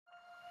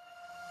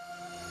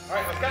All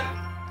right, let's go.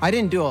 I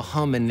didn't do a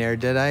hum in there,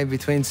 did I,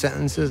 between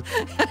sentences?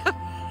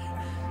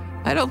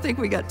 I don't think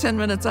we got 10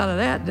 minutes out of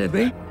that, did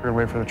we? We're gonna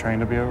wait for the train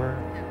to be over.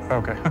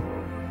 Okay.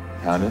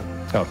 Found it?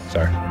 Oh,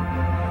 sorry.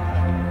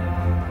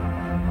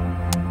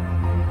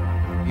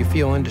 You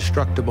feel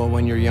indestructible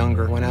when you're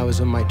younger. When I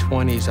was in my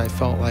 20s, I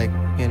felt like,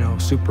 you know,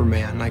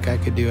 Superman, like I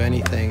could do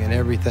anything and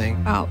everything.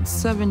 About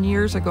 7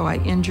 years ago, I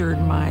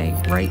injured my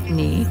right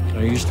knee.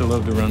 I used to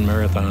love to run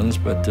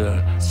marathons, but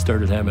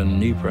started having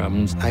knee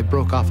problems. I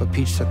broke off a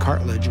piece of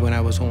cartilage when I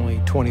was only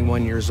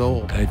 21 years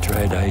old. I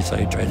tried ice,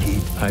 I tried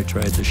heat, I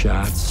tried the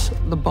shots.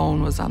 The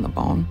bone was on the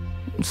bone,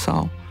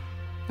 so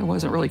I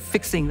wasn't really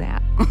fixing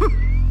that.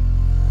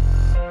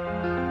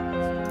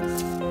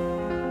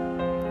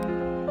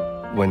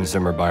 When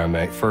Zimmer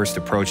Biomet first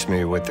approached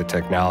me with the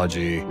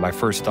technology, my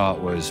first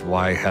thought was,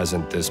 why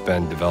hasn't this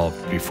been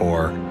developed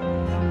before?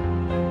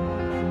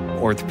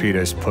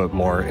 Orthopedists put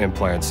more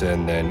implants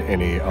in than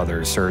any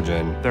other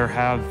surgeon. There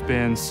have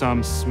been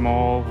some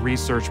small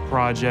research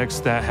projects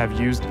that have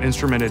used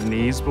instrumented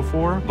knees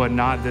before, but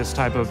not this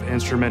type of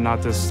instrument,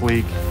 not this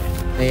sleek.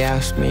 They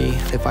asked me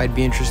if I'd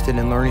be interested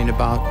in learning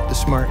about the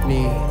Smart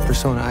Knee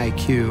Persona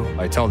IQ.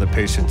 I tell the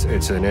patients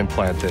it's an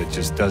implant that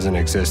just doesn't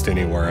exist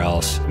anywhere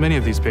else. Many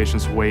of these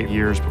patients wait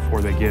years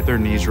before they get their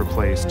knees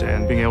replaced,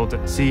 and being able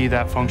to see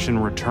that function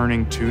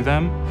returning to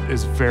them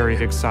is very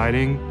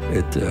exciting.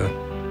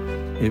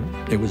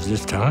 It was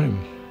just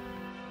time.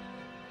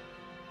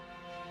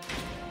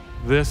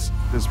 This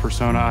is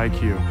Persona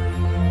IQ.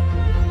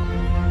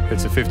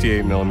 It's a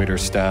 58mm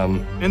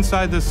stem.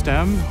 Inside the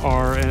stem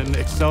are an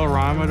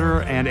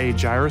accelerometer and a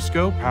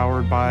gyroscope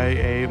powered by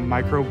a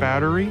micro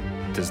battery.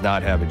 It does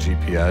not have a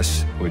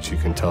GPS, which you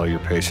can tell your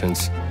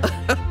patients.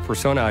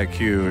 Persona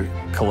IQ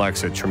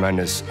collects a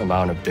tremendous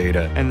amount of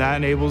data. And that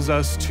enables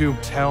us to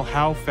tell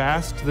how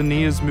fast the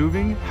knee is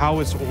moving,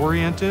 how it's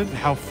oriented,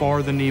 how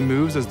far the knee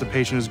moves as the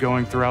patient is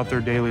going throughout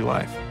their daily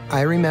life.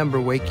 I remember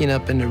waking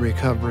up into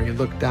recovery,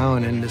 looked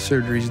down, and the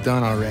surgery's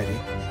done already.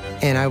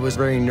 And I was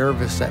very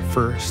nervous at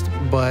first,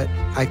 but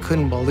I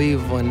couldn't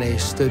believe when they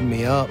stood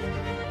me up.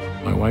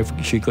 My wife,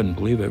 she couldn't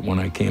believe it when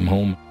I came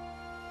home.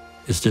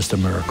 It's just a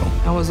miracle.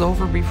 I was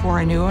over before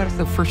I knew it.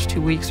 The first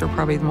 2 weeks are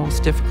probably the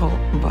most difficult,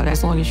 but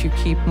as long as you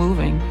keep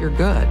moving, you're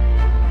good.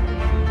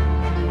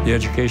 The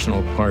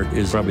educational part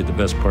is probably the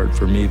best part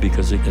for me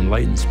because it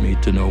enlightens me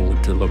to know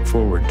what to look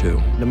forward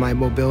to. The My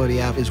Mobility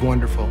app is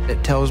wonderful.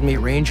 It tells me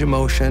range of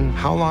motion,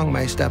 how long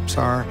my steps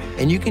are,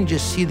 and you can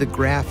just see the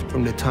graph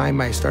from the time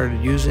I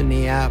started using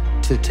the app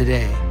to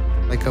today.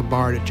 Like a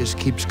bar that just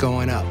keeps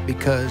going up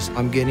because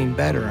I'm getting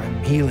better,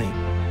 I'm healing.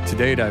 To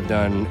date, I've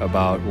done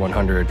about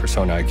 100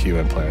 Persona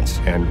IQ implants,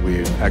 and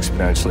we've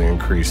exponentially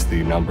increased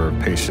the number of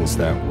patients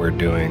that we're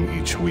doing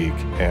each week.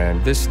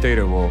 And this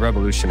data will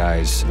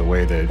revolutionize the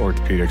way that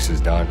orthopedics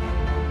is done.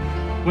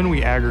 When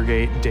we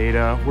aggregate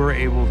data, we're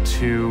able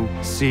to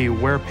see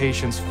where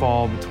patients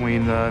fall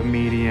between the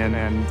median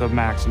and the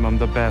maximum,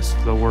 the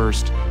best, the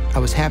worst. I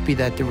was happy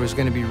that there was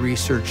going to be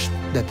research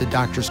that the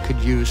doctors could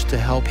use to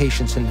help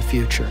patients in the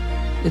future.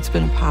 It's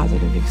been a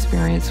positive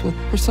experience with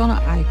Persona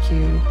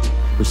IQ.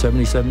 For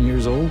 77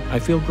 years old, I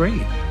feel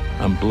great.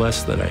 I'm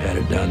blessed that I had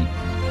it done.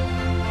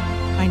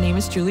 My name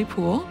is Julie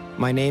Poole.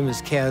 My name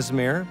is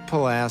Casimir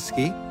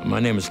Pulaski. My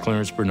name is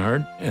Clarence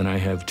Bernard, and I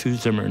have 2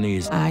 Zimmer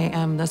knees. I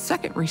am the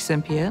second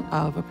recipient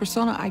of a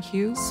Persona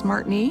IQ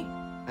Smart Knee.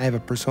 I have a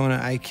Persona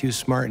IQ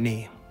Smart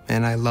Knee,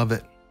 and I love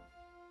it.